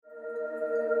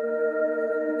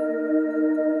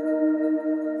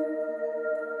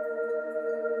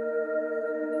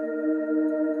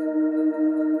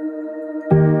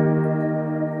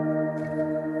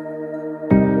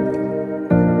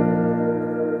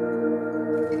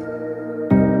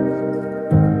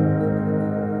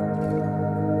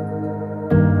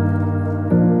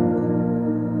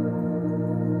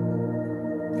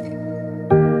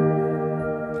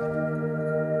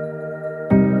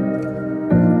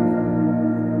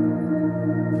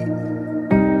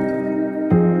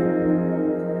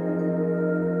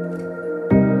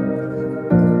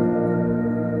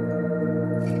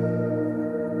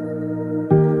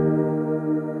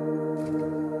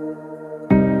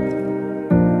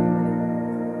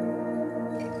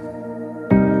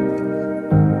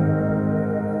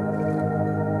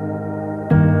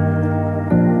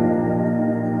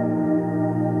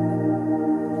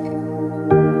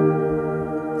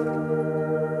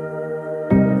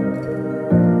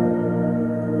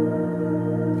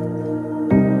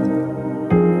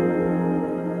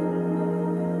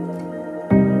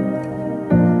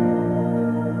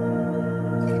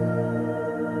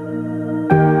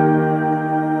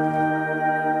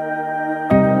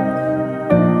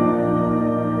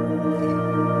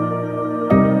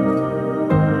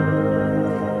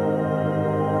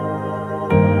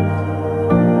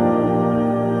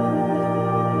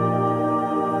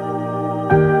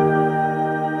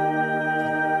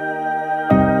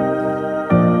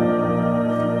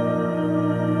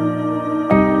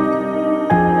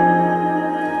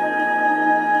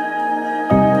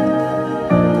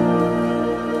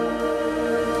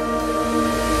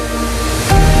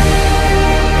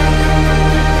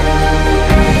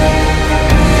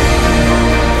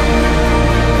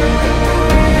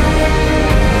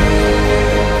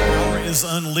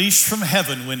unleashed from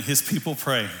heaven when his people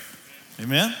pray.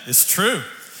 Amen? It's true.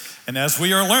 And as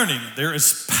we are learning, there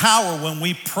is power when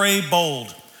we pray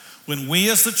bold. When we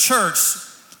as the church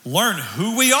learn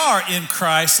who we are in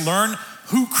Christ, learn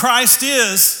who Christ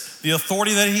is, the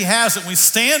authority that he has, and we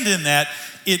stand in that,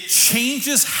 it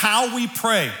changes how we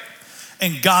pray.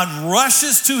 And God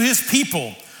rushes to his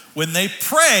people when they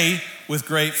pray with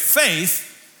great faith,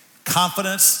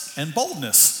 confidence, and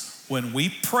boldness. When we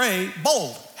pray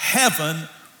bold, heaven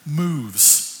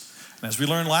moves. And as we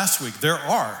learned last week, there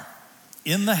are,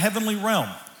 in the heavenly realm,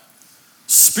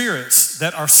 spirits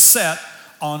that are set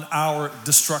on our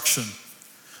destruction.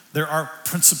 There are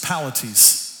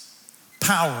principalities,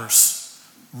 powers,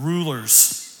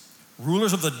 rulers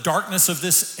of the darkness of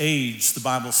this age, the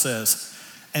Bible says,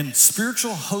 and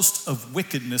spiritual hosts of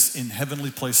wickedness in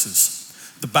heavenly places.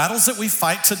 The battles that we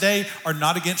fight today are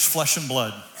not against flesh and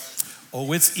blood.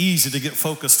 Oh, it's easy to get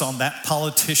focused on that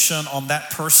politician, on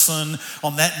that person,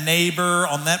 on that neighbor,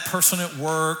 on that person at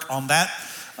work, on that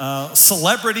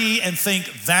celebrity, and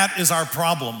think that is our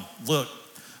problem. Look,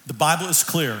 the Bible is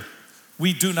clear.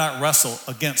 We do not wrestle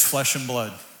against flesh and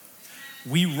blood.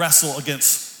 We wrestle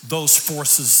against those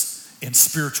forces in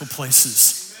spiritual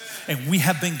places. And we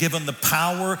have been given the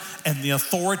power and the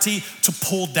authority to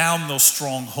pull down those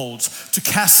strongholds, to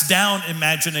cast down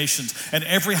imaginations and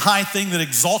every high thing that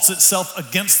exalts itself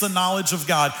against the knowledge of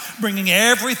God, bringing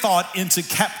every thought into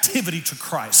captivity to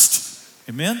Christ.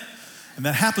 Amen? And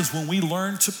that happens when we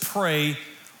learn to pray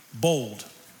bold.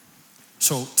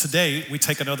 So today we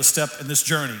take another step in this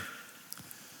journey,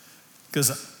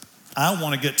 because I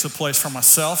want to get to a place for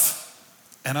myself,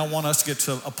 and I want us to get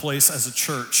to a place as a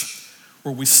church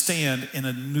where we stand in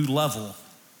a new level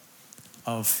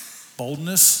of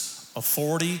boldness,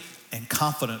 authority, and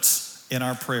confidence in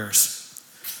our prayers.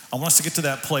 I want us to get to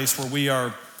that place where we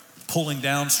are pulling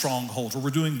down strongholds, where we're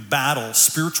doing battle,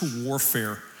 spiritual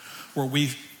warfare, where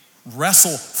we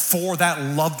wrestle for that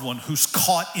loved one who's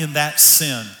caught in that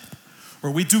sin,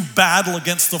 where we do battle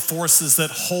against the forces that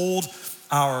hold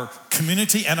our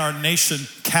community and our nation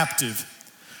captive.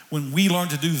 When we learn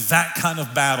to do that kind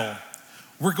of battle,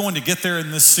 we're going to get there in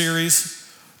this series,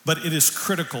 but it is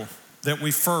critical that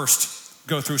we first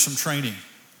go through some training.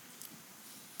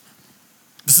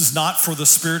 This is not for the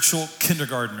spiritual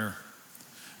kindergartner.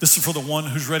 This is for the one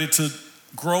who's ready to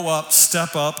grow up,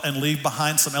 step up, and leave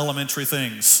behind some elementary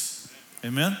things.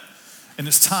 Amen? And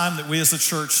it's time that we as a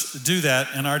church do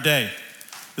that in our day.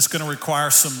 It's going to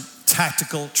require some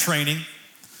tactical training.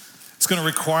 It's going to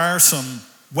require some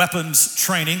weapons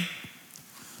training.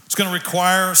 It's going to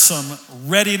require some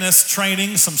readiness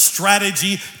training, some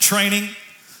strategy training,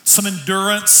 some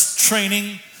endurance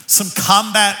training, some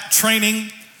combat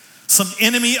training, some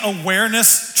enemy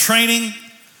awareness training,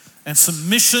 and some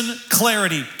mission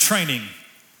clarity training.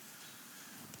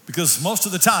 Because most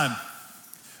of the time,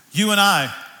 you and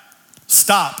I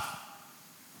stop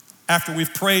after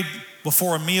we've prayed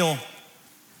before a meal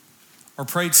or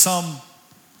prayed some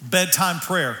bedtime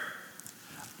prayer.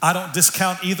 I don't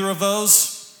discount either of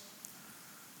those,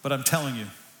 but I'm telling you,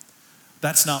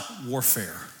 that's not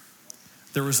warfare.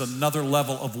 There is another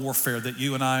level of warfare that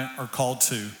you and I are called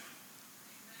to.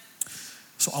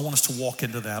 So I want us to walk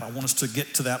into that. I want us to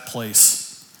get to that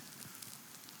place.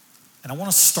 And I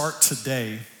want to start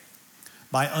today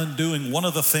by undoing one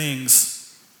of the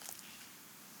things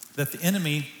that the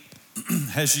enemy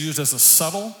has used as a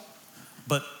subtle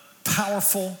but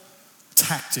powerful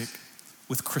tactic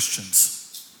with Christians.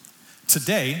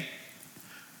 Today,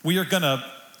 we are going to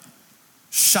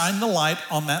shine the light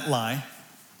on that lie.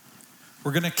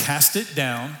 We're going to cast it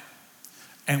down,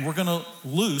 and we're going to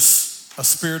loose a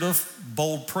spirit of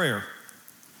bold prayer,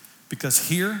 because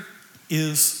here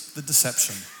is the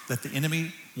deception that the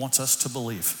enemy wants us to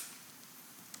believe.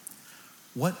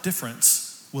 What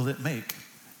difference will it make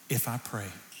if I pray?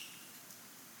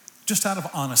 Just out of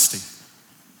honesty,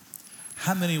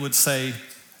 how many would say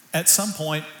at some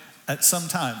point, at some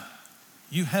time,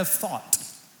 you have thought,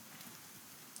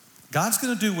 God's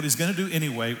going to do what he's going to do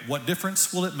anyway. What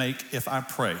difference will it make if I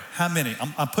pray? How many?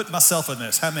 I'm putting myself in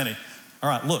this. How many? All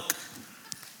right, look.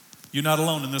 You're not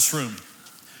alone in this room.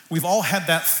 We've all had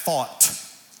that thought.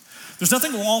 There's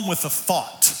nothing wrong with the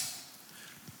thought.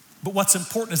 But what's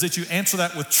important is that you answer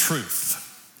that with truth.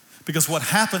 Because what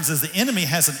happens is the enemy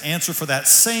has an answer for that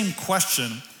same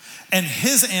question, and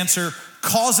his answer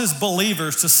causes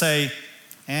believers to say,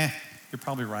 you're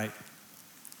probably right.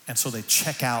 And so they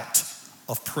check out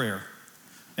of prayer.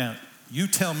 Now, you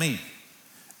tell me,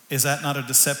 is that not a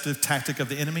deceptive tactic of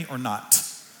the enemy or not?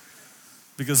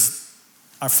 Because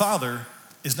our Father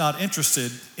is not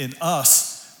interested in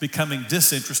us becoming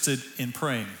disinterested in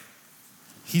praying.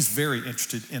 He's very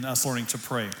interested in us learning to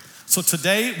pray. So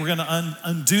today, we're going to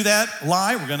undo that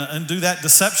lie. We're going to undo that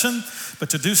deception. But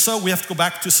to do so, we have to go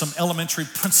back to some elementary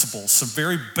principles, some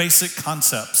very basic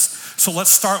concepts. So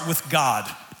let's start with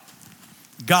God.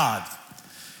 God.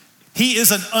 He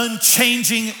is an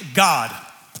unchanging God.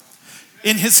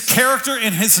 In his character,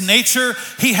 in his nature,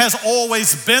 he has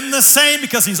always been the same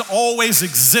because he's always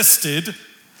existed.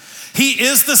 He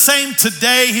is the same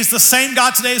today. He's the same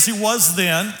God today as he was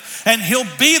then. And he'll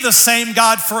be the same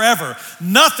God forever.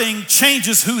 Nothing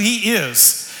changes who he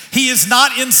is. He is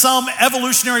not in some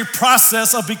evolutionary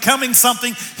process of becoming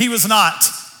something he was not.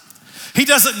 He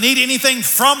doesn't need anything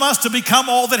from us to become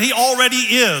all that he already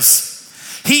is.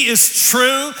 He is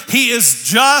true. He is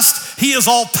just. He is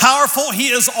all powerful. He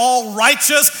is all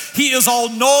righteous. He is all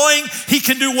knowing. He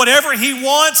can do whatever he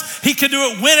wants. He can do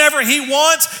it whenever he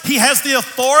wants. He has the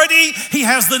authority. He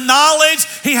has the knowledge.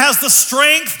 He has the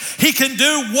strength. He can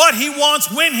do what he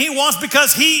wants when he wants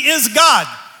because he is God,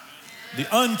 the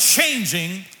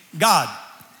unchanging God.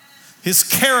 His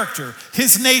character,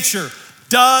 his nature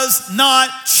does not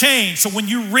change. So when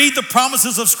you read the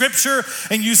promises of Scripture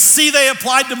and you see they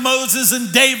applied to Moses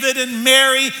and David and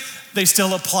Mary, they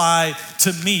still apply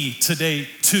to me today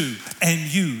too, and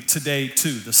you today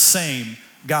too. The same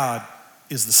God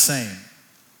is the same.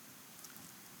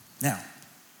 Now,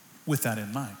 with that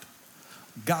in mind,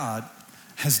 God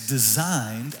has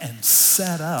designed and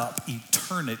set up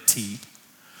eternity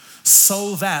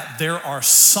so that there are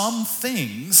some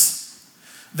things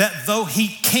that though he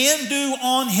can do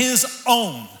on his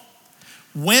own,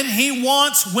 when he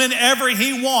wants, whenever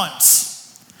he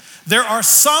wants, there are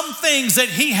some things that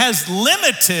he has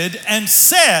limited and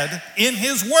said in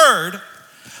his word,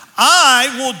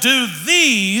 I will do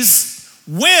these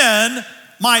when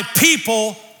my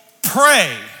people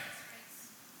pray,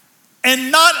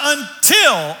 and not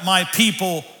until my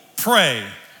people pray.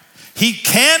 He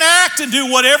can act and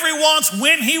do whatever he wants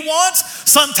when he wants.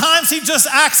 Sometimes he just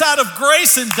acts out of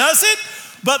grace and does it.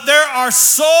 But there are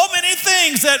so many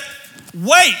things that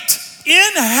wait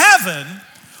in heaven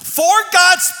for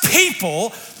God's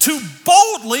people to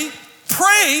boldly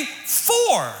pray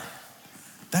for.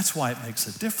 That's why it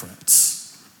makes a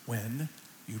difference when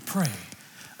you pray.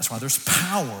 That's why there's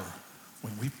power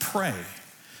when we pray.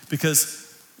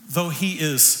 Because though he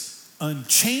is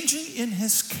unchanging in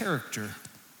his character,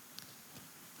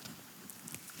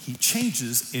 he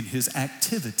changes in his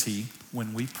activity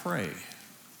when we pray.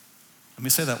 Let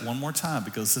me say that one more time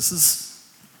because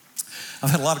I've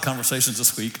had a lot of conversations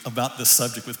this week about this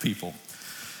subject with people.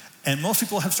 And most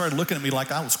people have started looking at me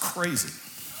like I was crazy.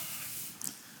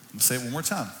 I'm going to say it one more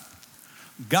time.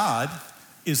 God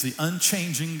is the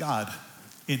unchanging God.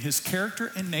 In his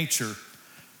character and nature,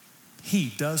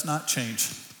 he does not change.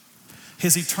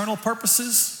 His eternal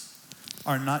purposes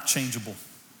are not changeable.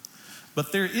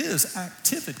 But there is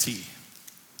activity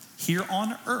here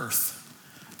on earth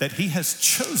that he has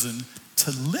chosen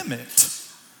to limit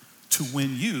to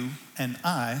when you and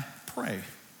I pray.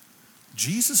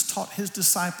 Jesus taught his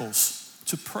disciples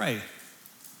to pray,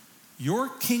 your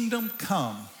kingdom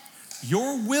come,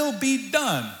 your will be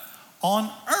done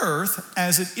on earth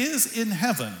as it is in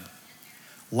heaven.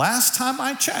 Last time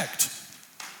I checked,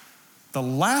 the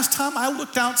last time I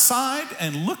looked outside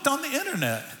and looked on the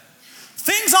internet,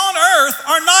 things on earth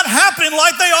are not happening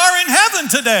like they are in heaven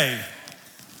today.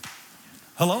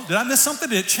 Hello? Did I miss something?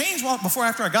 Did it change before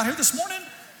after I got here this morning?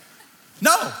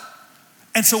 No.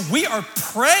 And so we are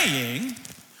praying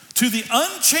to the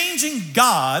unchanging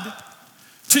God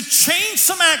to change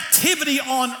some activity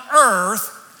on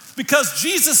earth because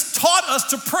Jesus taught us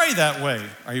to pray that way.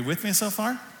 Are you with me so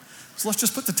far? So let's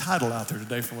just put the title out there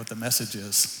today for what the message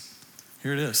is.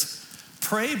 Here it is.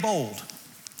 Pray bold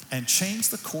and change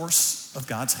the course of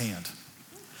God's hand.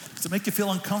 Does it make you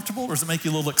feel uncomfortable or does it make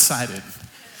you a little excited?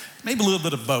 Maybe a little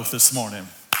bit of both this morning.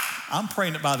 I'm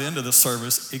praying that by the end of this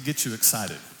service, it gets you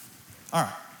excited. All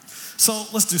right, so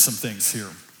let's do some things here.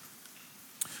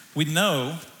 We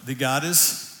know that God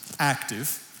is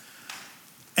active,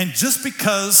 and just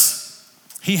because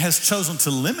he has chosen to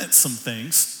limit some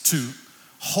things, to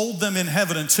hold them in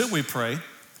heaven until we pray,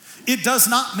 it does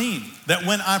not mean that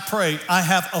when I pray, I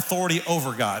have authority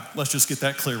over God. Let's just get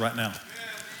that clear right now.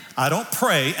 I don't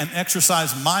pray and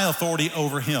exercise my authority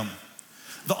over him.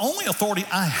 The only authority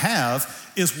I have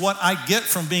is what I get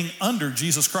from being under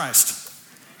Jesus Christ.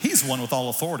 He's the one with all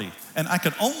authority, and I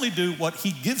can only do what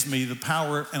he gives me the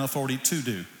power and authority to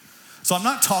do. So I'm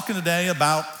not talking today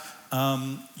about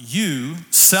you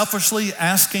selfishly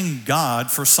asking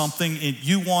God for something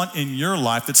you want in your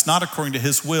life that's not according to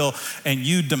his will, and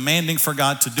you demanding for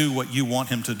God to do what you want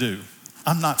him to do.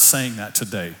 I'm not saying that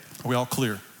today. Are we all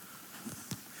clear?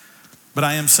 But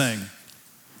I am saying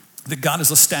that God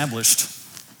has established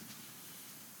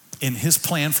in his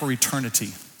plan for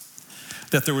eternity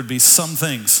that there would be some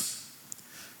things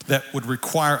that would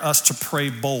require us to pray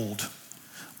bold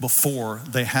before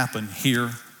they happen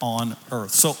here on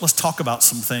earth. So let's talk about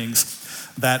some things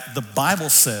that the Bible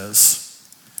says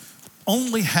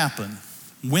only happen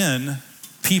when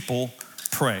people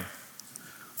pray.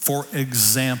 For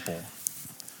example,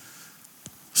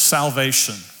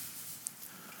 salvation.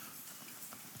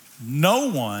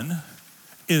 No one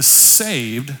is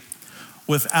saved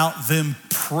without them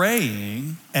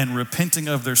praying and repenting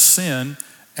of their sin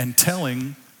and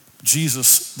telling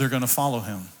Jesus they're going to follow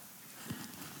him.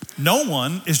 No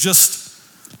one is just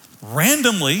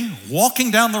randomly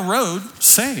walking down the road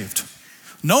saved.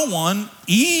 No one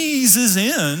eases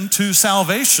into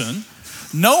salvation.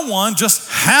 No one just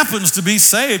happens to be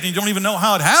saved and you don't even know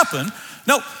how it happened.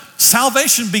 No,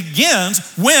 salvation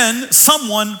begins when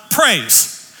someone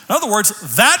prays. In other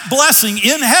words, that blessing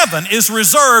in heaven is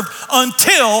reserved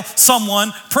until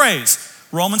someone prays.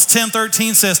 Romans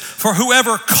 10:13 says, for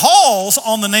whoever calls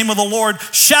on the name of the Lord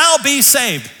shall be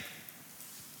saved.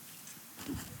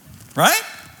 Right?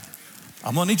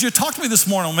 I'm gonna need you to talk to me this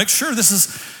morning. I'll make sure this is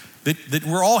that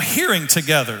we're all hearing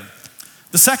together.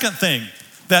 The second thing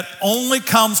that only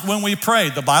comes when we pray,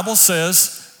 the Bible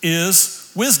says, is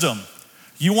wisdom.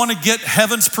 You wanna get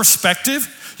heaven's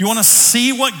perspective? You wanna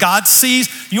see what God sees?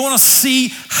 You wanna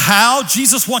see how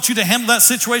Jesus wants you to handle that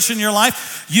situation in your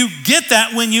life? You get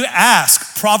that when you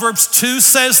ask. Proverbs 2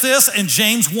 says this, and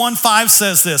James 1:5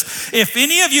 says this. If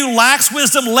any of you lacks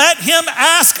wisdom, let him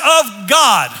ask of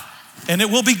God, and it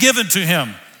will be given to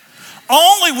him.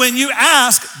 Only when you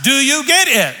ask do you get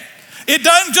it. It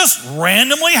doesn't just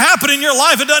randomly happen in your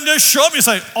life. It doesn't just show up and you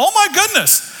say, oh my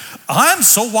goodness, I'm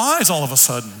so wise all of a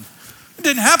sudden. It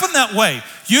didn't happen that way.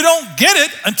 You don't get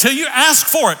it until you ask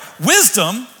for it.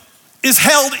 Wisdom is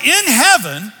held in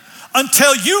heaven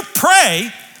until you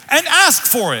pray and ask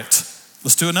for it.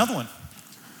 Let's do another one.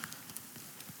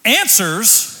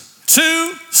 Answers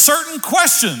to certain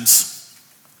questions.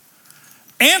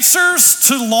 Answers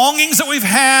to longings that we've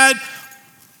had,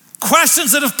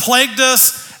 questions that have plagued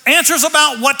us, answers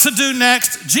about what to do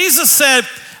next. Jesus said,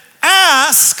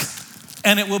 ask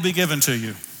and it will be given to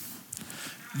you.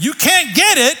 You can't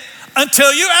get it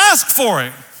until you ask for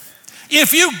it.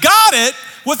 If you got it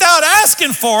without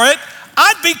asking for it,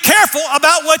 I'd be careful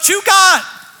about what you got.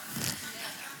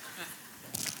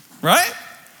 Right?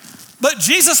 But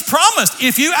Jesus promised,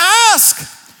 if you ask,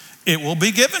 it will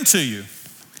be given to you.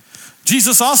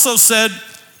 Jesus also said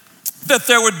that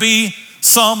there would be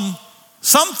some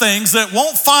things that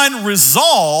won't find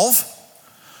resolve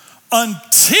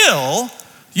until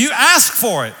you ask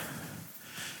for it.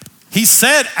 He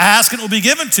said, ask and it will be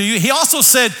given to you. He also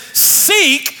said,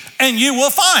 seek and you will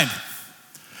find.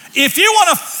 If you want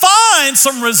to find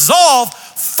some resolve,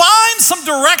 find some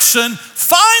direction,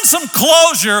 find some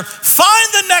closure, find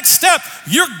the next step,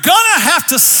 you're gonna have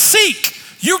to seek.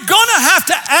 You're gonna have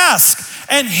to ask,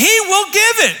 and he will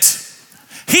give it.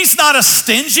 He's not a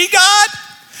stingy God.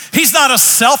 He's not a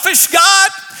selfish God.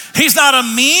 He's not a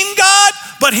mean God,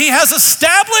 but he has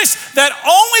established that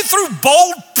only through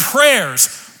bold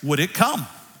prayers would it come.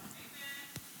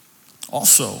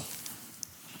 Also,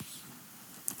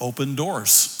 open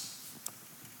doors.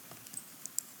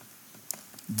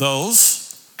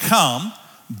 Those come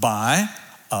by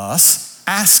us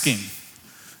asking.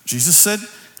 Jesus said,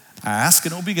 ask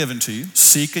and it will be given to you.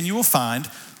 Seek and you will find.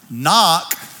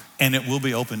 Knock and it will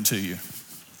be open to you.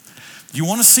 You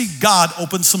want to see God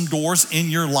open some doors in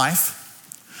your life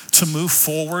to move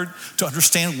forward, to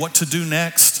understand what to do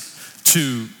next,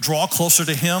 to draw closer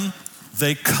to him?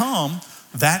 That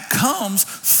comes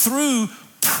through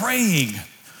praying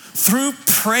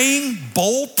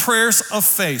bold prayers of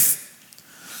faith.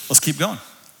 Let's keep going.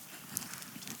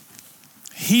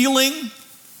 Healing,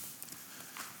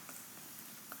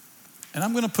 and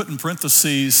I'm going to put in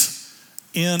parentheses,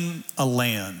 in a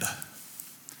land.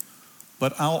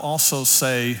 But I'll also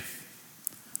say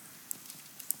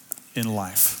in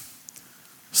life.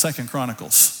 2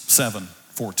 Chronicles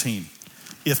 7:14.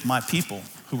 If my people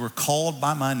who are called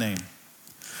by my name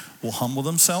will humble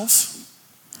themselves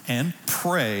and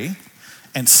pray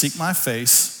and seek my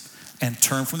face and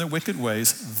turn from their wicked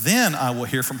ways, then I will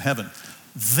hear from heaven.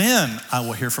 Then I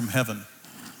will hear from heaven.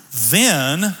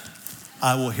 Then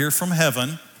I will hear from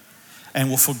heaven and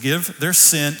will forgive their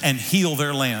sin and heal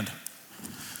their land.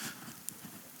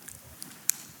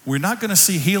 We're not going to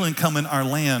see healing come in our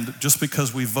land just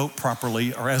because we vote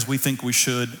properly or as we think we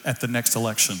should at the next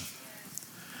election.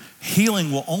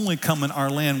 Healing will only come in our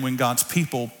land when God's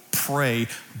people pray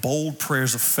bold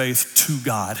prayers of faith to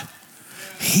God.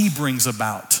 He brings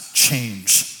about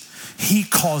change. He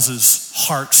causes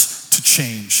hearts to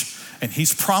change. And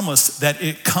he's promised that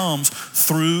it comes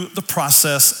through the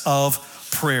process of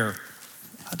prayer.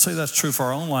 I'd say that's true for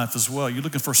our own life as well. You're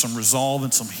looking for some resolve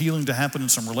and some healing to happen in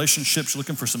some relationships. You're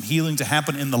looking for some healing to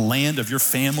happen in the land of your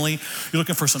family. You're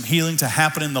looking for some healing to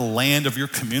happen in the land of your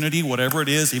community, whatever it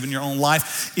is, even your own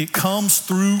life. It comes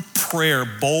through prayer,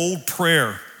 bold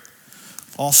prayer.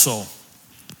 Also,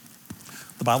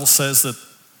 the Bible says that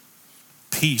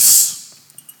peace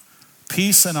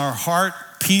in our heart,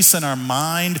 peace in our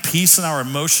mind, peace in our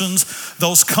emotions,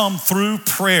 those come through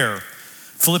prayer.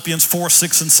 Philippians 4,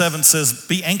 6, and 7 says,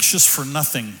 be anxious for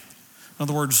nothing. In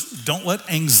other words, don't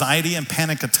let anxiety and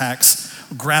panic attacks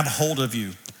grab hold of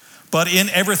you. But in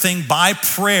everything, by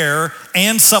prayer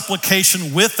and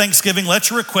supplication with thanksgiving, let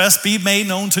your requests be made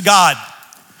known to God.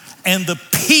 And the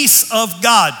peace of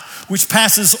God, which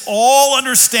passes all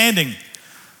understanding,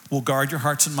 will guard your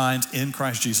hearts and minds in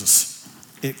Christ Jesus.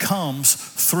 It comes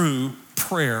through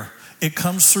prayer. It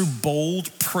comes through bold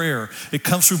prayer. It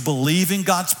comes through believing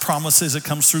God's promises. It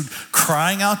comes through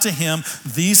crying out to him.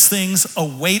 These things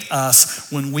await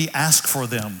us when we ask for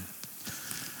them.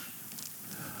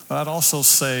 But I'd also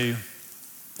say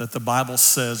that the Bible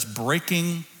says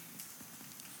breaking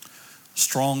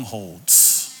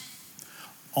strongholds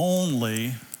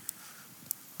only,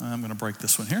 I'm going to break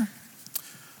this one here,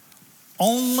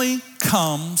 only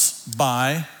comes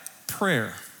by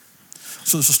prayer.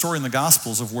 So there's a story in the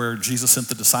Gospels of where Jesus sent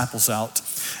the disciples out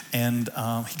and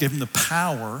he gave them the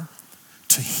power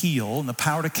to heal and the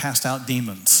power to cast out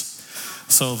demons.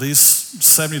 So these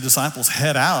 70 disciples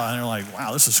head out and they're like,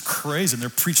 wow, this is crazy. And they're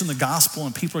preaching the gospel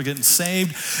and people are getting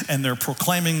saved and they're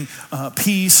proclaiming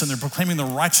peace and they're proclaiming the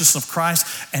righteousness of Christ,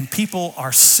 and people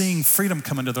are seeing freedom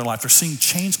come into their life. They're seeing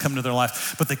change come into their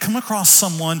life. But they come across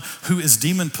someone who is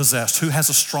demon possessed, who has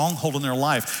a stronghold in their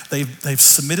life. They've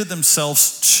submitted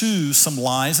themselves to some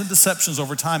lies and deceptions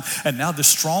over time, and now this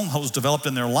stronghold is developed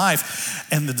in their life.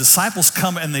 And the disciples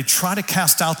come and they try to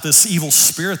cast out this evil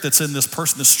spirit that's in this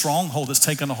person, this stronghold that's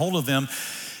taken a hold of them,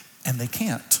 and they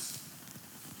can't.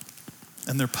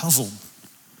 And they're puzzled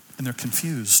and they're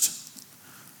confused.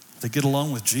 They get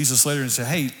along with Jesus later and say,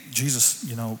 hey, Jesus,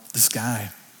 this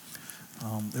guy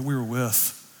that we were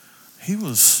with, he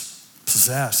was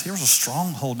possessed. He was a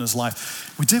stronghold in his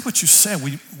life. We did what you said.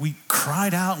 We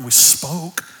cried out and we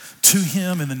spoke to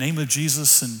him in the name of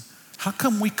Jesus, and how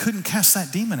come we couldn't cast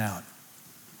that demon out?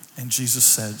 And Jesus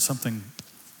said something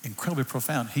incredibly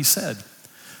profound. He said,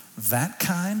 that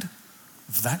kind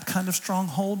of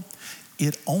stronghold,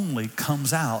 it only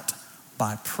comes out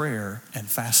by prayer and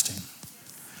fasting.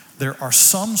 There are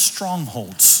some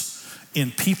strongholds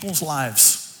in people's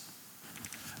lives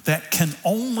that can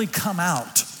only come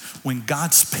out when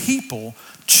God's people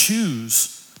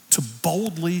choose to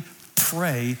boldly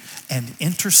pray and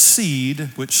intercede,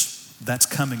 which that's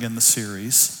coming in the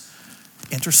series,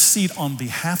 intercede on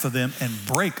behalf of them and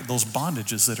break those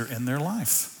bondages that are in their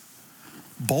life.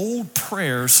 Bold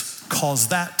prayers cause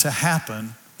that to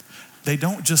happen. They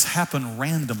don't just happen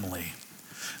randomly.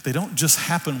 They don't just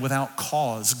happen without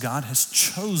cause. God has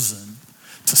chosen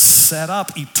to set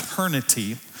up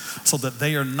eternity so that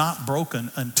they are not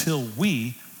broken until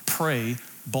we pray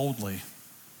boldly.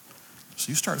 So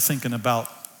you start thinking about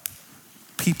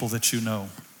people that you know,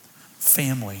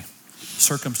 family,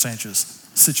 circumstances,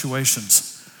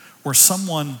 situations where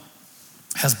someone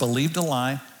has believed a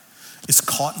lie, is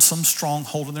caught in some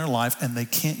stronghold in their life, and they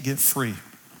can't get free.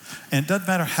 And it doesn't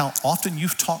matter how often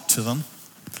you've talked to them,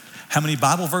 how many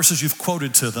Bible verses you've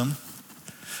quoted to them,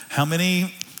 how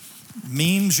many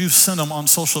memes you've sent them on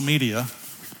social media,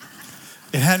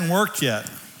 it hadn't worked yet.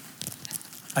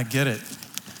 I get it.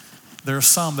 There are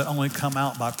some that only come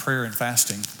out by prayer and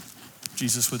fasting.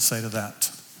 Jesus would say to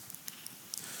that.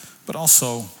 But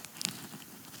also,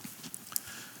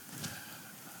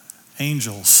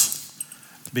 angels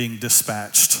being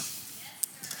dispatched.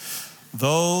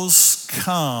 Those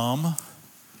come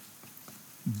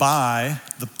by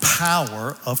the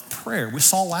power of prayer. We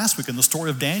saw last week in the story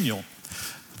of Daniel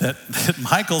that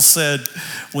Michael said,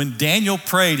 when Daniel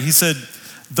prayed, he said,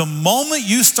 the moment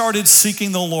you started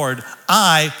seeking the Lord,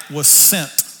 I was sent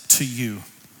to you.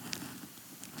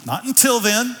 Not until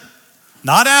then,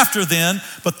 not after then,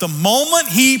 but the moment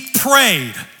he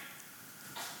prayed,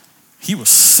 he was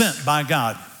sent by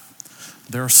God.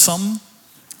 There are some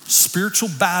spiritual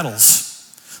battles.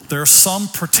 There are some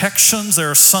protections. There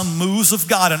are some moves of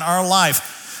God in our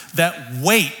life that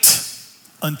wait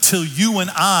until you and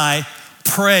I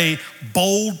pray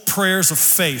bold prayers of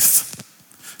faith.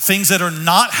 Things that are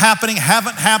not happening,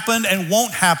 haven't happened, and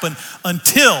won't happen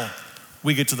until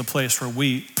we get to the place where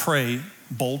we pray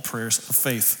bold prayers of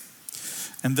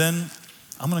faith. And then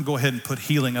I'm going to go ahead and put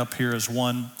healing up here as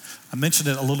one. I mentioned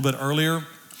it a little bit earlier,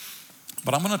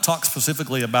 but I'm going to talk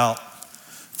specifically about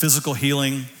physical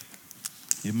healing,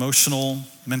 emotional,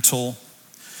 mental.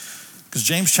 Because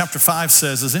James chapter 5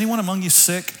 says, is anyone among you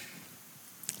sick?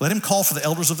 Let him call for the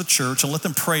elders of the church and let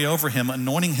them pray over him,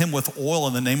 anointing him with oil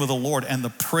in the name of the Lord. And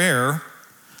the prayer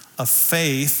of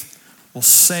faith will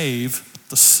save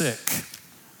the sick.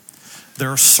 There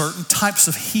are certain types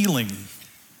of healing.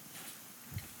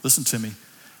 Listen to me.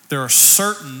 There are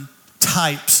certain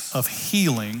types of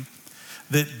healing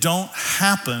that don't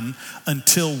happen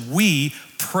until we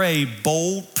pray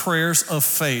bold prayers of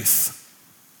faith.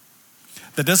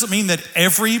 That doesn't mean that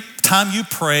every time you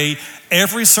pray,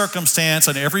 every circumstance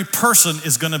and every person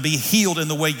is going to be healed in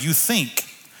the way you think.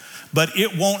 But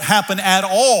it won't happen at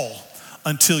all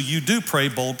until you do pray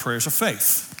bold prayers of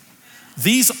faith.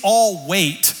 These all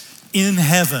wait in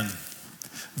heaven.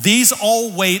 These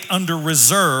all wait under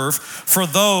reserve for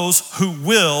those who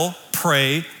will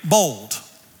pray bold.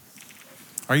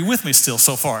 Are you with me still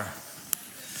so far?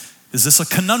 Is this a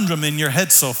conundrum in your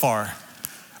head so far?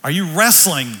 Are you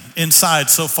wrestling inside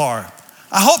so far?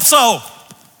 I hope so.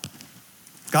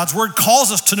 God's word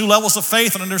calls us to new levels of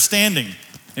faith and understanding.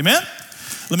 Amen?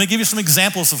 Let me give you some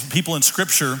examples of people in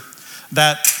scripture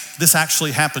that this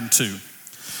actually happened to.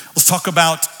 Let's talk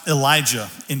about Elijah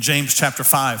in James chapter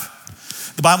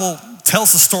 5. The Bible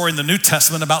tells the story in the New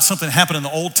Testament about something that happened in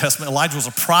the Old Testament. Elijah was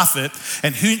a prophet,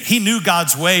 and he knew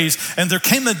God's ways. And there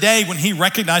came a day when he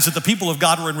recognized that the people of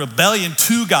God were in rebellion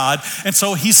to God. And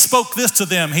so he spoke this to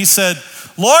them. He said,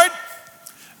 Lord,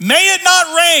 may it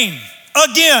not rain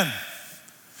again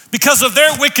because of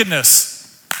their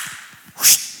wickedness.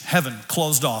 Heaven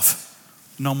closed off.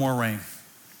 No more rain.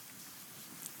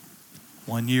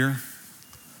 1 year,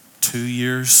 2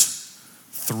 years,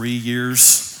 3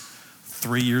 years,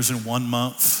 3 years and 1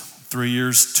 month, 3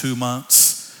 years, 2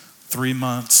 months, 3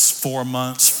 months, 4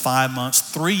 months, 5 months,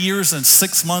 3 years and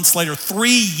 6 months later, 3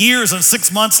 years and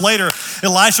 6 months later,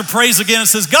 Elisha prays again and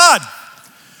says, God,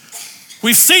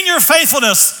 we've seen your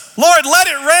faithfulness. Lord, let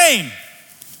it rain.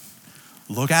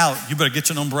 Look out. You better get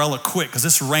you an umbrella quick because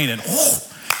it's raining. Oh,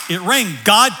 it rained.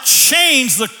 God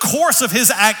changed the course of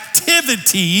his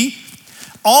activity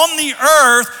on the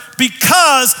earth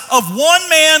because of one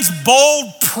man's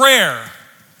bold prayer.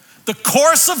 The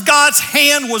course of God's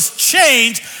hand was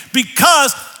changed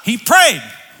because he prayed.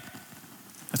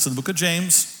 That's in the book of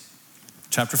James,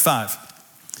 chapter 5.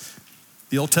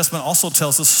 The Old Testament also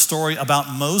tells us a story about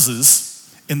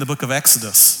Moses in the book of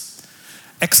Exodus.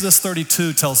 Exodus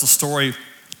 32 tells the story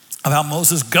of how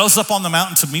Moses goes up on the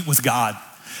mountain to meet with God,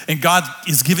 and God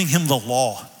is giving him the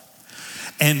law.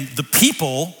 And the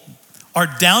people are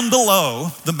down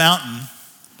below the mountain,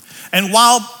 and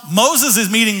while Moses is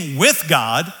meeting with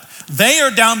God, they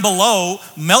are down below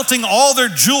melting all their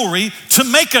jewelry to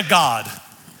make a god.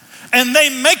 And they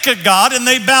make a god and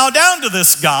they bow down to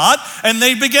this god and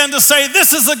they begin to say,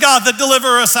 this is the God that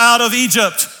delivered us out of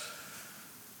Egypt.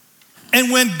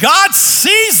 And when God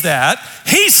sees that,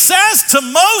 he says to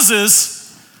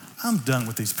Moses, I'm done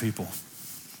with these people.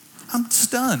 I'm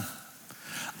just done.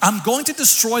 I'm going to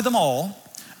destroy them all.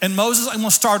 And Moses, I'm going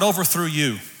to start over through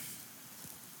you.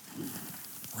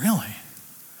 Really?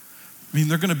 I mean,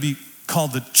 they're going to be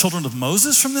called the children of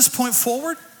Moses from this point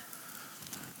forward?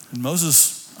 And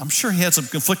Moses, I'm sure he had some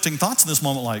conflicting thoughts in this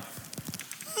moment, like,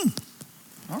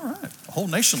 all right, the whole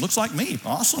nation looks like me.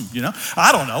 Awesome, you know?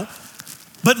 I don't know.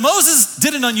 But Moses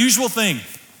did an unusual thing.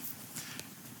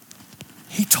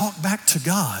 He talked back to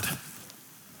God.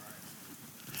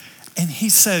 And he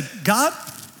said, God,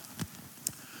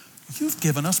 you've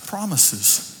given us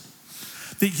promises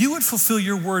that you would fulfill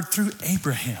your word through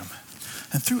Abraham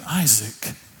and through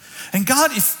Isaac. And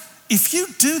God, if you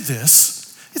do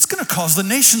this, it's going to cause the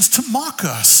nations to mock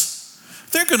us.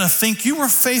 They're going to think you were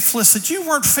faithless, that you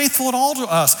weren't faithful at all to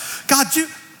us. God,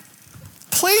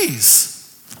 please,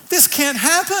 this can't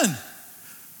happen.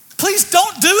 Please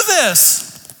don't do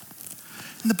this.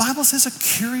 And the Bible says a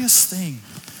curious thing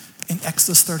in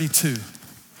Exodus 32,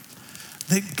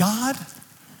 that God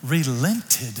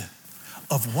relented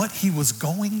of what he was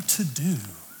going to do.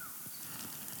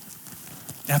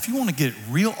 Now, if you want to get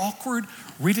real awkward,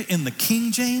 read it in the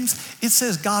King James. It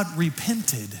says God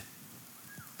repented.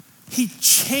 He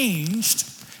changed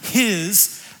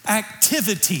his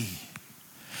activity.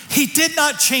 He did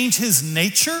not change his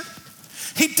nature.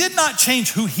 He did not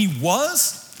change who he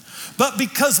was. But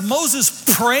because Moses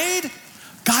prayed,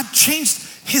 God changed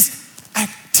his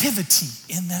activity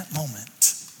in that moment.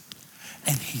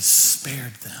 And he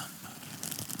spared them.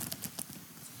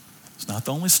 It's not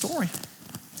the only story.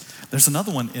 There's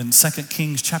another one in 2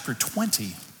 Kings chapter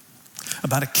 20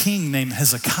 about a king named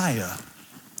Hezekiah.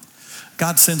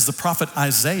 God sends the prophet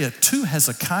Isaiah to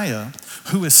Hezekiah,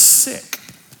 who is sick.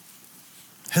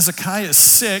 Hezekiah is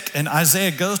sick, and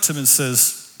Isaiah goes to him and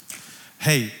says,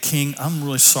 hey, king, I'm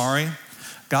really sorry.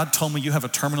 God told me you have a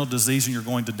terminal disease and you're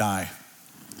going to die.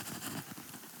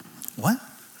 What?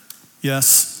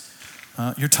 Yes,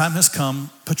 your time has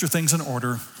come. Put your things in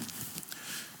order.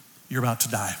 You're about to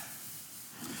die.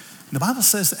 And the Bible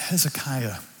says that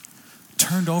Hezekiah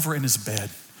turned over in his bed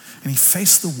and he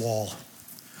faced the wall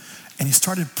and he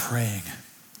started praying.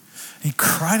 He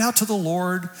cried out to the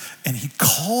Lord and he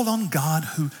called on God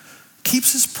who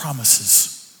keeps his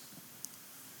promises.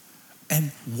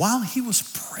 And while he was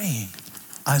praying,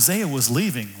 Isaiah was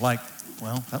leaving, like,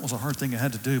 well, that was a hard thing I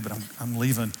had to do, but I'm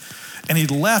leaving. And he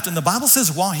left, and the Bible says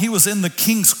while he was in the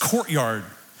king's courtyard,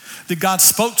 that God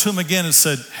spoke to him again and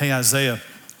said, hey, Isaiah,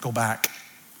 go back.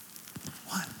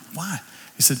 What? Why?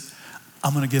 He said,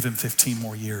 I'm going to give him 15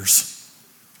 more years.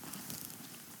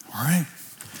 All right.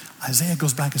 Isaiah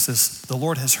goes back and says, the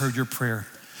Lord has heard your prayer.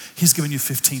 He's given you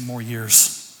 15 more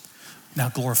years. Now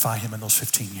glorify him in those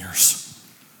 15 years.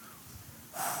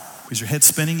 Is your head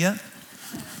spinning yet?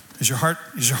 Is your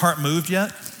heart moved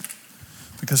yet?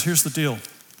 Because here's the deal.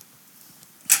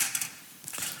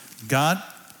 God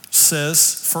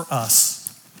says for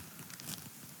us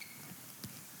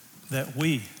that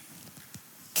we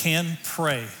can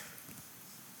pray,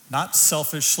 not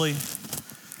selfishly,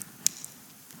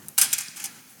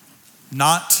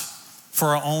 not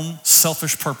for our own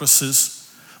selfish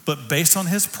purposes, but based on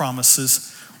his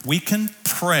promises. We can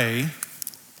pray,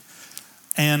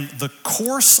 and the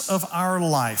course of our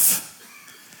life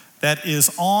that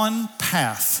is on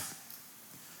path,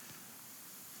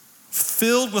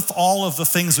 filled with all of the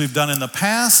things we've done in the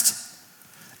past,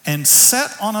 and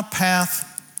set on a path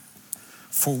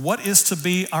for what is to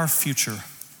be our future.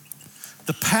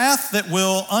 The path that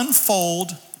will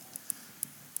unfold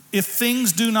if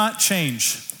things do not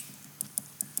change.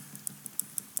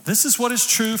 This is what is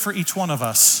true for each one of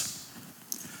us.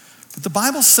 But the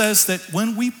Bible says that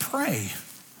when we pray,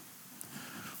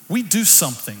 we do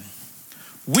something.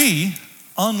 We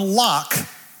unlock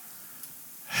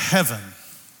heaven.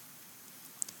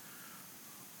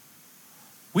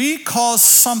 We cause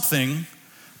something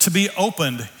to be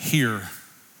opened here.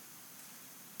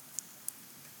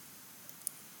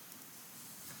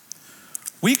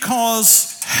 We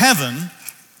cause heaven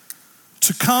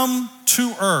to come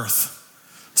to earth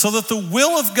so that the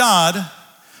will of God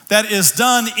that is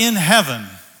done in heaven,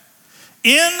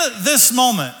 in this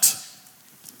moment,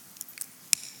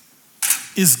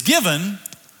 is given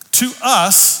to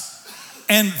us.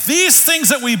 And these things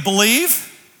that we believe,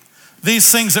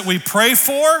 these things that we pray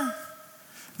for,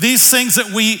 these things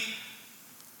that we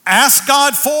ask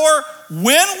God for,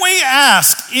 when we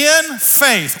ask in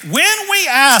faith, when we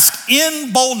ask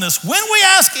in boldness, when we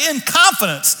ask in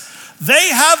confidence, they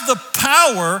have the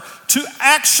power to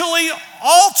actually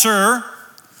alter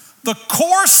the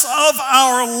course of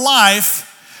our life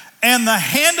and the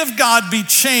hand of God be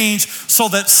changed so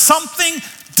that something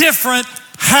different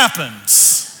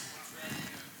happens.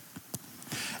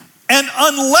 And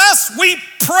unless we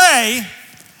pray,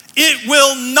 it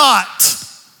will not.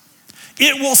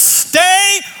 It will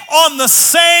stay on the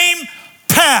same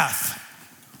path.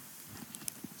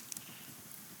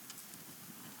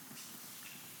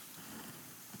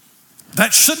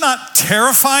 That should not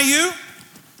terrify you.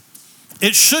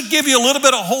 It should give you a little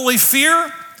bit of holy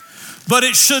fear, but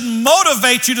it should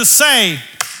motivate you to say,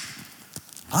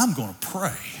 I'm going to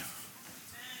pray.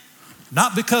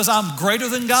 Not because I'm greater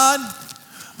than God,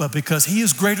 but because he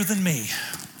is greater than me.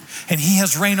 And he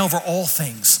has reign over all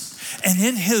things. And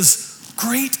in his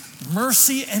great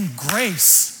mercy and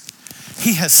grace,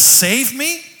 he has saved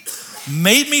me,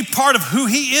 made me part of who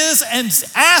he is, and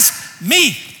asked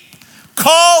me,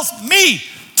 calls me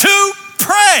to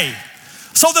pray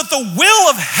so that the will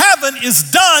of heaven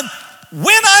is done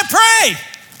when I pray.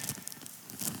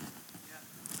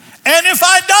 And if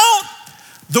I don't,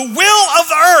 the will of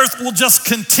the earth will just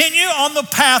continue on the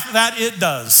path that it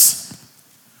does.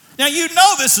 Now, you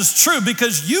know this is true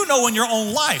because you know in your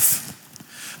own life,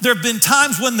 there have been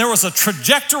times when there was a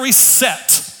trajectory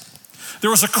set. There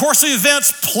was a course of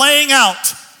events playing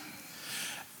out.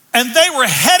 And they were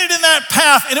headed in that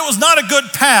path, and it was not a good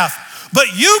path.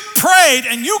 But you prayed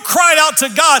and you cried out to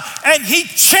God, and he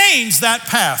changed that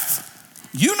path.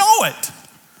 You know it.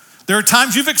 There are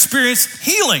times you've experienced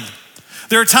healing.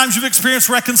 There are times you've experienced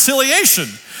reconciliation.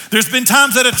 There's been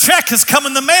times that a check has come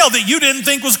in the mail that you didn't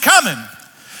think was coming.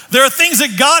 There are things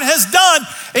that God has done,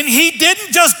 and he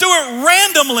didn't just do it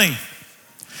randomly.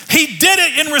 He did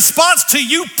it in response to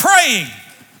you praying.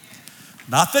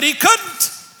 Not that he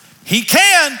couldn't. He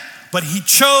can, but he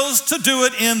chose to do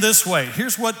it in this way.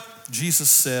 Here's what Jesus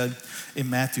said in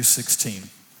Matthew 16.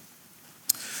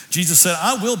 Jesus said,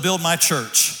 I will build my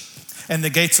church, and the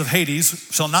gates of Hades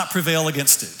shall not prevail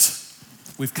against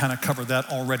it. We've kind of covered that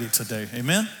already today.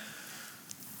 Amen?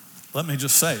 Let me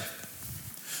just say,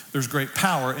 there's great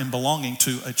power in belonging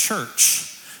to a church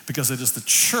because it is the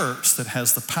church that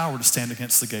has the power to stand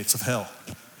against the gates of hell.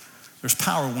 There's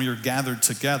power when we are gathered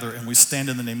together and we stand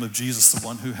in the name of Jesus, the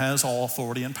one who has all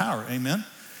authority and power. Amen?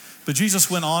 But Jesus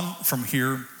went on from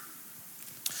here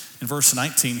in verse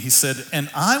 19. He said, and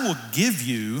I will give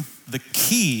you the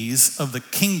keys of the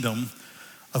kingdom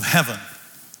of heaven.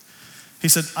 He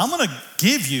said, I'm going to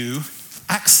give you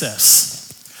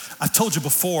access. I told you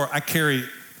before, I carry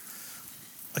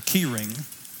a key ring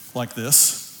like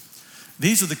this.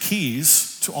 These are the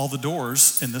keys to all the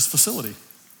doors in this facility.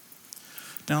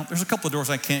 Now, there's a couple of doors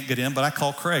I can't get in, but I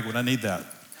call Craig when I need that.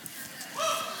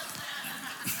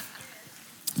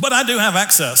 But I do have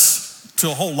access to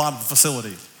a whole lot of the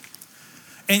facility.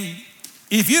 And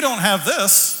if you don't have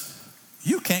this,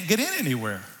 you can't get in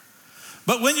anywhere.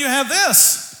 But when you have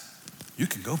this, you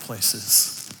can go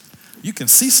places. You can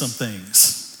see some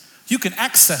things. You can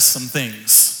access some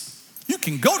things. You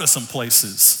can go to some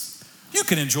places. You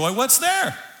can enjoy what's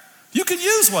there. You can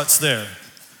use what's there.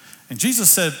 And Jesus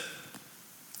said,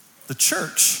 the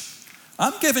church,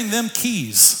 I'm giving them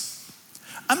keys.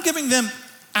 I'm giving them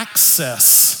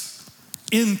access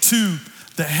into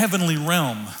the heavenly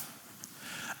realm.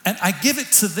 And I give it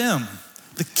to them,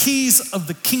 the keys of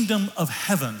the kingdom of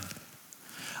heaven.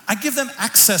 I give them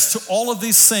access to all of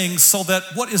these things so that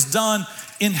what is done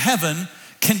in heaven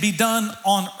can be done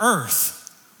on earth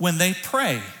when they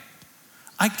pray.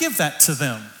 I give that to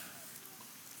them.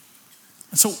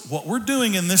 And so what we're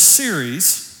doing in this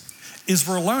series is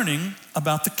we're learning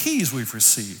about the keys we've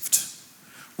received.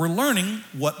 We're learning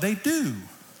what they do.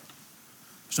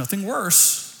 There's nothing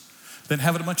worse than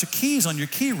having a bunch of keys on your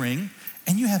key ring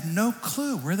and you have no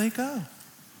clue where they go.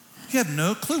 You have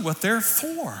no clue what they're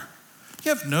for. You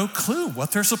have no clue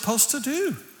what they're supposed to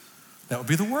do. That would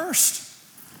be the worst.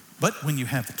 But when you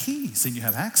have the keys, then you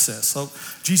have access. So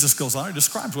Jesus goes on and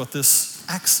describes what this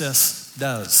access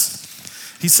does.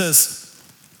 He says,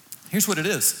 here's what it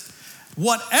is.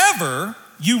 Whatever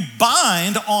you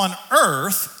bind on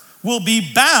earth will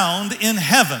be bound in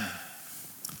heaven.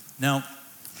 Now,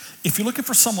 if you're looking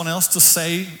for someone else to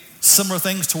say similar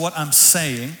things to what I'm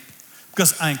saying,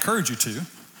 because I encourage you to,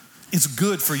 it's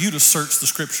good for you to search the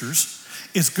scriptures.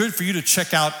 It's good for you to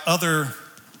check out other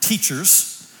teachers.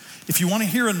 If you want to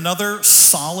hear another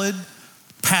solid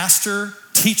pastor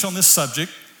teach on this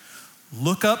subject,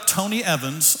 look up Tony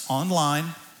Evans online.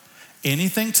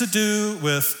 Anything to do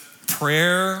with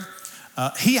prayer.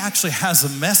 He actually has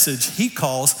a message he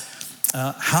calls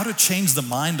How to Change the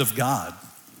Mind of God.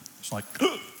 It's like,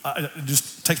 it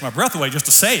just takes my breath away just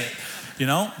to say it,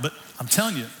 But I'm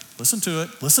telling you, listen to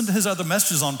it. Listen to his other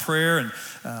messages on prayer and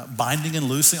binding and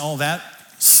loosing, all that.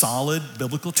 Solid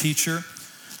biblical teacher.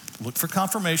 Look for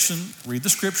confirmation. Read the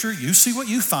scripture. You see what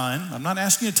you find. I'm not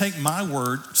asking you to take my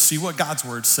word. See what God's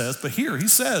word says. But here he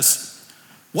says,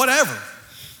 whatever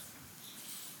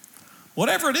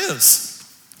it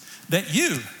is that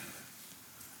you,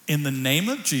 in the name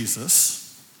of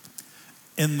Jesus,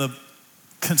 in the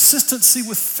consistency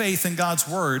with faith in God's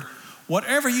word,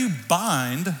 whatever you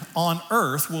bind on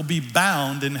earth will be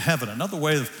bound in heaven. Another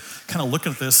way of kind of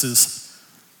looking at this is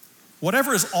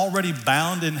whatever is already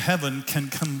bound in heaven can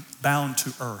come bound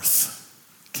to earth,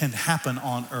 can happen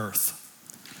on earth.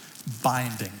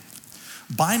 Binding.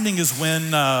 Binding is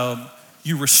when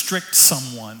you restrict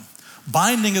someone.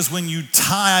 Binding is when you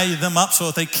tie them up so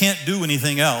that they can't do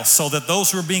anything else, so that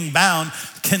those who are being bound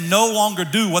can no longer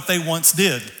do what they once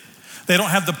did. They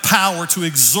don't have the power to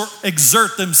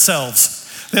exert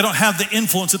themselves. They don't have the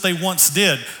influence that they once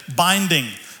did. Binding.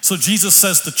 So Jesus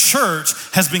says the church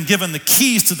has been given the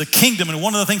keys to the kingdom, and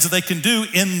one of the things that they can do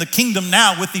in the kingdom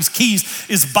now with these keys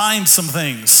is bind some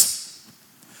things.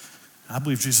 I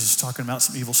believe Jesus is talking about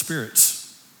some evil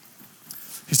spirits.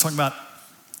 He's talking about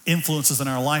influences in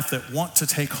our life that want to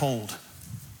take hold.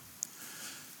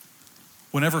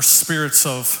 Whenever spirits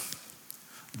of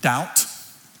doubt,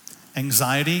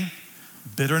 anxiety,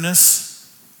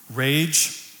 bitterness,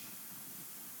 rage,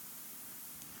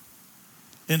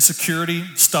 insecurity,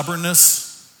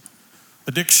 stubbornness,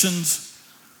 addictions,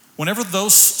 whenever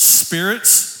those spirits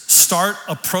start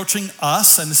approaching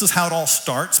us, and this is how it all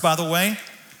starts, by the way,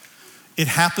 it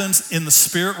happens in the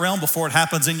spirit realm before it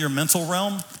happens in your mental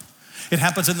realm. It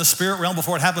happens in the spirit realm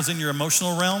before it happens in your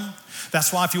emotional realm.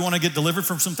 That's why if you want to get delivered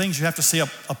from some things, you have to see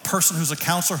a person who's a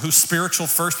counselor who's spiritual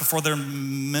first before they're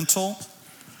mental.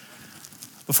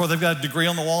 Before they've got a degree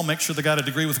on the wall, make sure they got a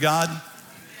degree with God.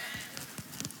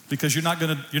 Because you're not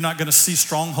gonna see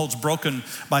strongholds broken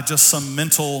by just some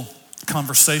mental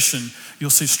conversation. You'll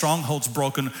see strongholds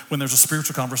broken when there's a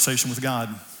spiritual conversation with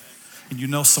God. And you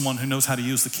know someone who knows how to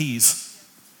use the keys.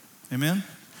 Amen?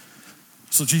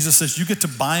 So Jesus says, you get to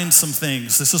bind some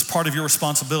things. This is part of your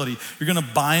responsibility. You're gonna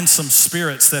bind some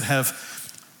spirits that have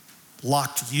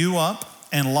locked you up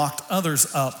and locked others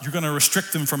up. You're gonna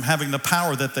restrict them from having the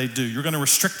power that they do. You're gonna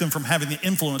restrict them from having the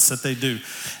influence that they do.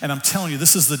 And I'm telling you,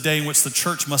 this is the day in which the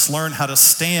church must learn how to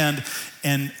stand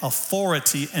in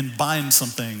authority and bind some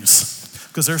things.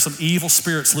 Because there's some evil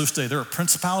spirits loose today. There are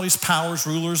principalities, powers,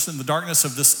 rulers in the darkness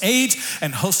of this age,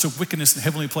 and hosts of wickedness in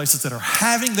heavenly places that are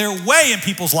having their way in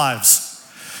people's lives.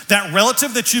 That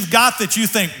relative that you've got that you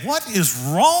think, what is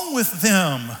wrong with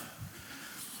them?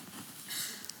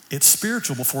 It's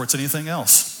spiritual before it's anything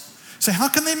else. Say, how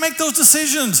can they make those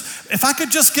decisions? If I could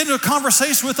just get into a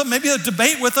conversation with them, maybe a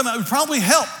debate with them, it would probably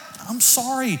help. I'm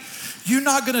sorry, you're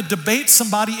not gonna debate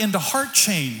somebody into heart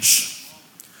change.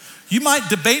 You might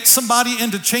debate somebody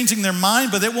into changing their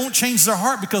mind, but it won't change their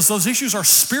heart because those issues are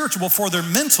spiritual before they're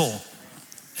mental.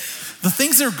 The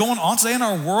things that are going on today in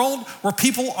our world where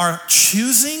people are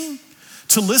choosing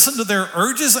to listen to their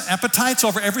urges and appetites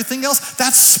over everything else,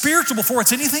 that's spiritual before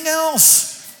it's anything else.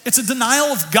 It's a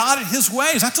denial of God and his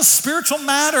ways. That's a spiritual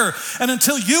matter. And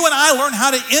until you and I learn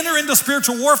how to enter into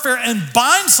spiritual warfare and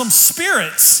bind some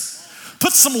spirits,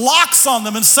 put some locks on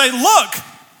them and say, look,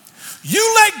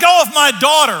 you let go of my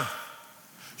daughter.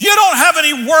 You don't have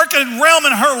any work and realm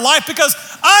in her life because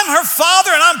I'm her father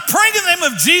and I'm praying in the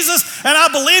name of Jesus and I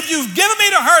believe you've given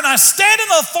me to her and I stand in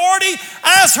authority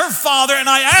as her father and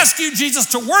I ask you, Jesus,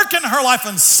 to work in her life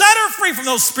and set her free from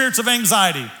those spirits of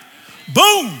anxiety.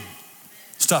 Boom!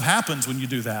 Stuff happens when you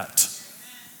do that.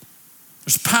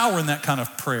 There's power in that kind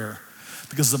of prayer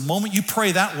because the moment you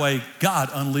pray that way, God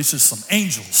unleashes some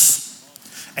angels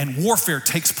and warfare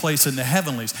takes place in the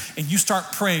heavenlies and you start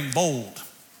praying bold.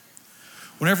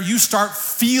 Whenever you start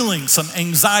feeling some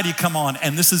anxiety come on,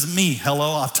 and this is me,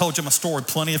 hello, I've told you my story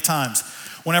plenty of times.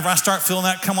 Whenever I start feeling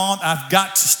that come on, I've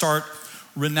got to start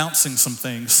renouncing some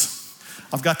things.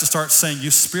 I've got to start saying,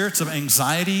 you spirits of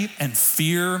anxiety and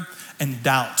fear and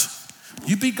doubt,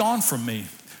 you be gone from me.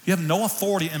 You have no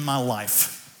authority in my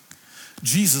life.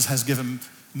 Jesus has given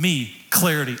me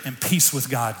clarity and peace with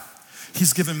God.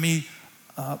 He's given me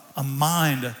a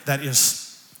mind that is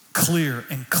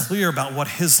clear about what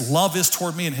his love is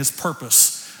toward me and his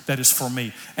purpose that is for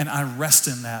me. And I rest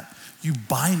in that. You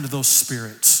bind those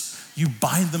spirits. You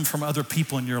bind them from other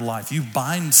people in your life. You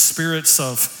bind spirits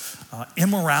of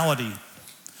immorality,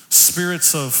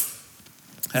 spirits of,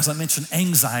 as I mentioned,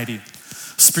 anxiety,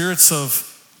 spirits of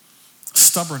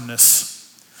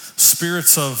stubbornness,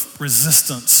 spirits of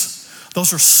resistance.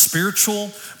 Those are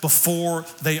spiritual before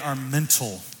they are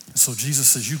mental. So Jesus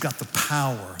says, you've got the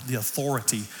power, the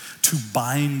authority to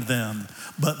bind them,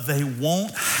 but they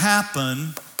won't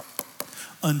happen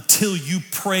until you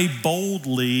pray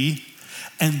boldly,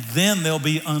 and then they'll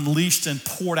be unleashed and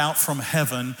poured out from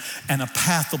heaven, and a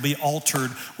path will be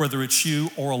altered, whether it's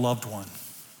you or a loved one.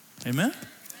 Amen?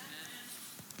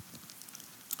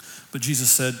 But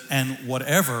Jesus said, and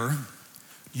whatever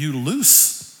you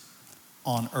loose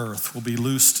on earth will be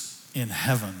loosed in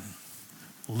heaven.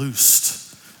 Loosed.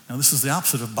 Now, this is the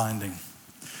opposite of binding.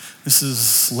 This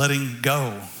is letting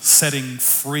go, setting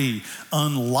free,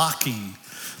 unlocking,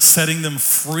 setting them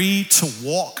free to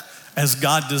walk as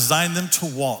God designed them to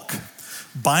walk.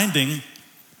 Binding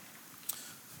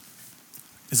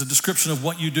is a description of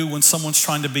what you do when someone's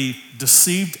trying to be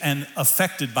deceived and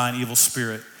affected by an evil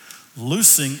spirit.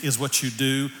 Loosing is what you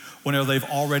do whenever they've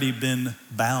already been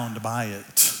bound by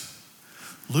it.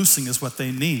 Loosing is what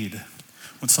they need.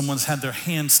 When someone's had their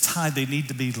hands tied, they need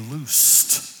to be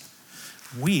loosed.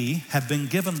 We have been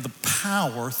given the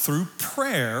power through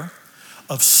prayer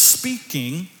of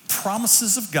speaking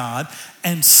promises of God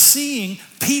and seeing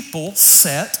people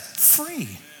set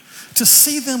free, to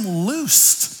see them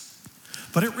loosed.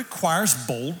 But it requires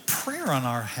bold prayer on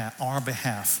our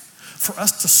behalf, for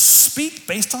us to speak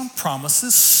based on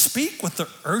promises, speak with the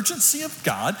urgency of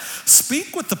God,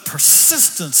 speak with the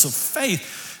persistence of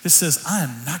faith. It says, I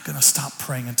am not going to stop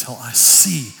praying until I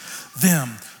see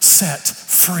them set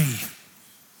free.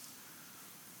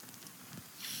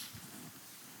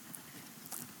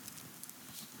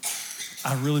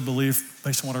 I really believe,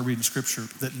 based on what I read in Scripture,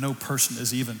 that no person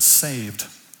is even saved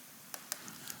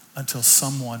until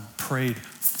someone prayed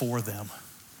for them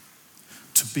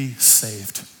to be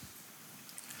saved.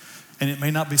 And it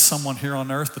may not be someone here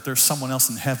on earth, but there's someone else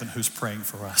in heaven who's praying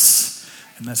for us.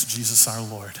 And that's Jesus our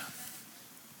Lord.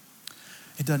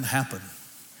 It doesn't happen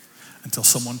until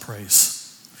someone prays.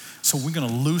 So we're going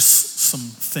to loose some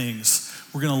things.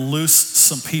 We're going to loose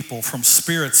some people from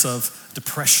spirits of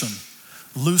depression.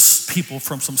 Loose people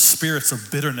from some spirits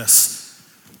of bitterness,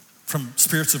 from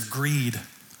spirits of greed,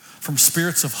 from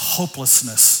spirits of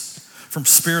hopelessness, from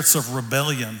spirits of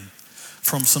rebellion,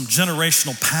 from some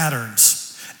generational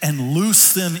patterns, and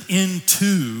loose them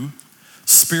into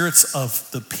spirits of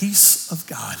the peace of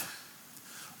God.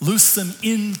 Loose them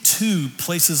into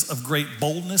places of great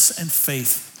boldness and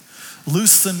faith.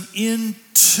 Loose them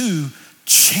into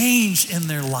change in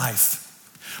their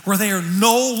life, where they are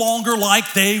no longer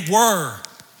like they were.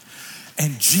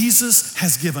 And Jesus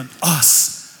has given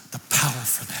us the power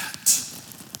for that.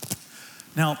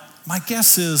 Now, my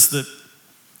guess is that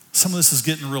some of this is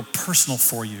getting real personal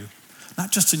for you,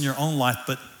 not just in your own life,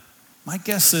 but my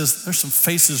guess is there's some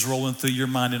faces rolling through your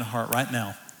mind and heart right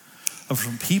now of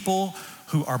some people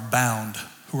who are bound,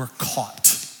 who are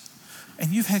caught.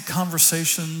 And you've had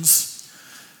conversations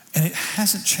and it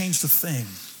hasn't changed a thing.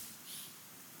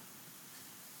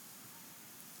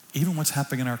 Even what's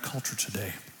happening in our culture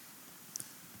today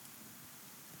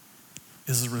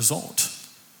is a result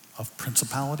of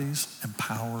principalities and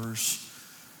powers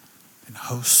and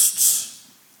hosts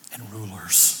and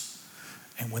rulers.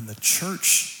 And when the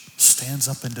church stands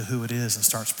up into who it is and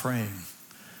starts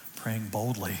praying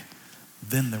boldly,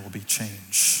 then there will be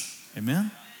change.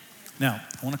 Amen? Now,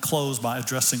 I want to close by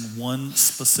addressing one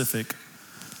specific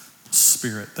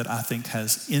spirit that I think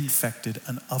has infected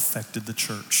and affected the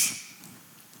church.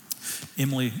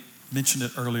 Emily mentioned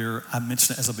it earlier. I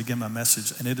mentioned it as I began my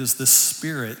message, and it is this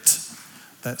spirit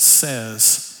that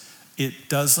says it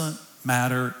doesn't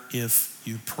matter if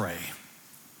you pray.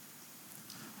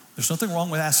 There's nothing wrong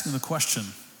with asking the question,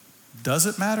 does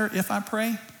it matter if I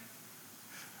pray?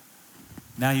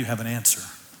 Now you have an answer.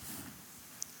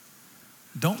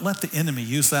 Don't let the enemy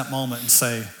use that moment and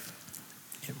say,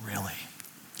 it really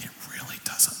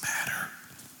doesn't matter.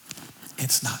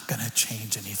 It's not going to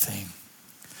change anything.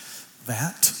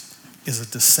 That is a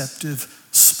deceptive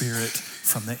spirit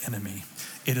from the enemy.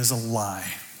 It is a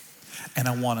lie. And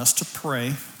I want us to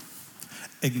pray,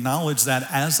 acknowledge that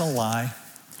as a lie,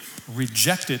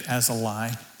 reject it as a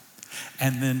lie,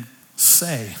 and then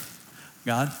say,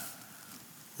 God,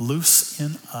 loose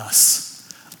in us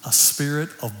a spirit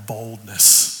of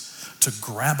boldness to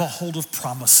grab a hold of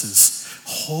promises,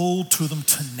 hold to them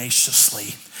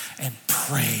tenaciously, and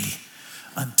pray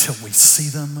until we see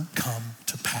them come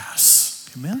to pass.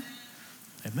 Amen?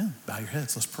 Amen. Bow your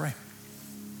heads. Let's pray.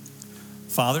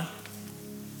 Father,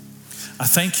 I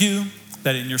thank you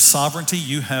that in your sovereignty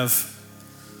you have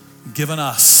given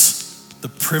us the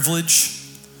privilege,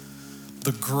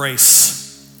 the grace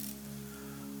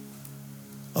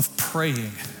of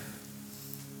praying,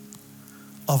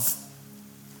 of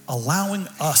allowing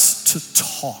us to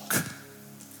talk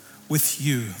with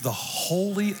you, the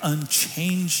holy,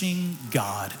 unchanging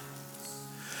God.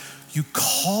 You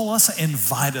call us and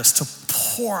invite us to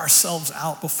pour ourselves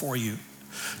out before you,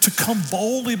 to come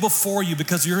boldly before you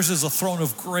because yours is a throne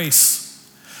of grace,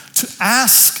 to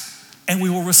ask and we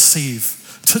will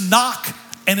receive, to knock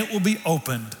and it will be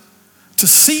opened, to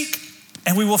seek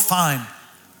and we will find.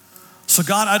 So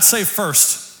God, I'd say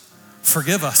first,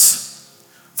 forgive us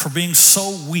for being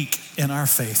so weak in our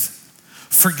faith.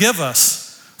 Forgive us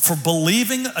for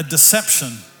believing a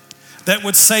deception that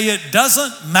would say it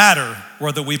doesn't matter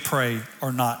whether we pray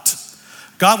or not.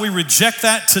 God, we reject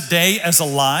that today as a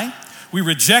lie. We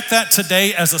reject that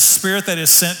today as a spirit that is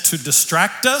sent to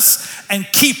distract us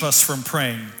and keep us from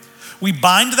praying. We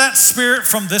bind that spirit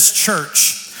from this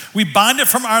church. We bind it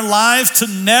from our lives to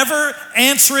never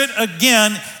answer it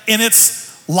again in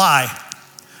its lie.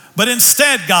 But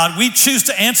instead, God, we choose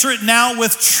to answer it now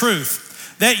with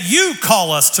truth, that you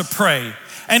call us to pray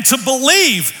and to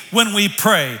believe when we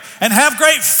pray and have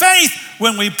great faith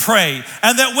when we pray,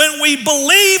 and that when we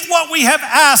believe what we have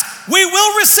asked, we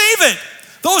will receive it.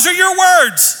 Those are your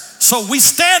words. So we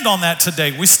stand on that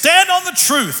today. We stand on the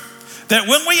truth that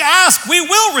when we ask, we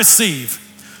will receive.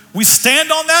 We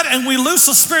stand on that and we loose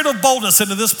the spirit of boldness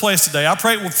into this place today. I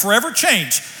pray it will forever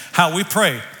change how we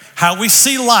pray, how we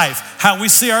see life, how we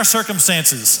see our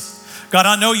circumstances. God,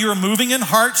 I know you're moving in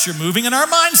hearts, you're moving in our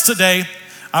minds today.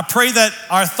 I pray that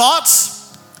our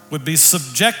thoughts would be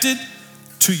subjected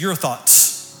to your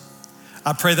thoughts.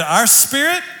 I pray that our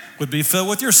spirit would be filled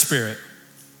with your spirit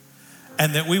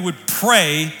and that we would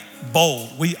pray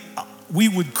bold. We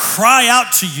would cry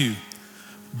out to you,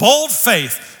 bold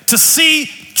faith to see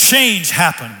change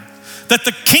happen, that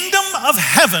the kingdom of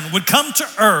heaven would come to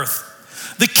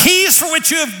earth, the keys for which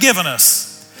you have given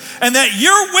us, and that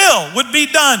your will would be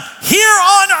done here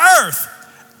on earth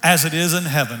as it is in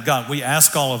heaven. God, we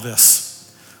ask all of this,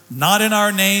 not in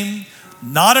our name,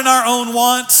 not in our own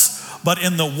wants, but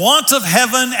in the want of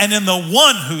heaven and in the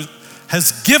one who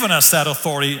has given us that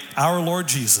authority, our Lord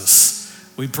Jesus.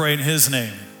 We pray in his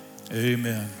name.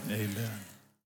 Amen. Amen.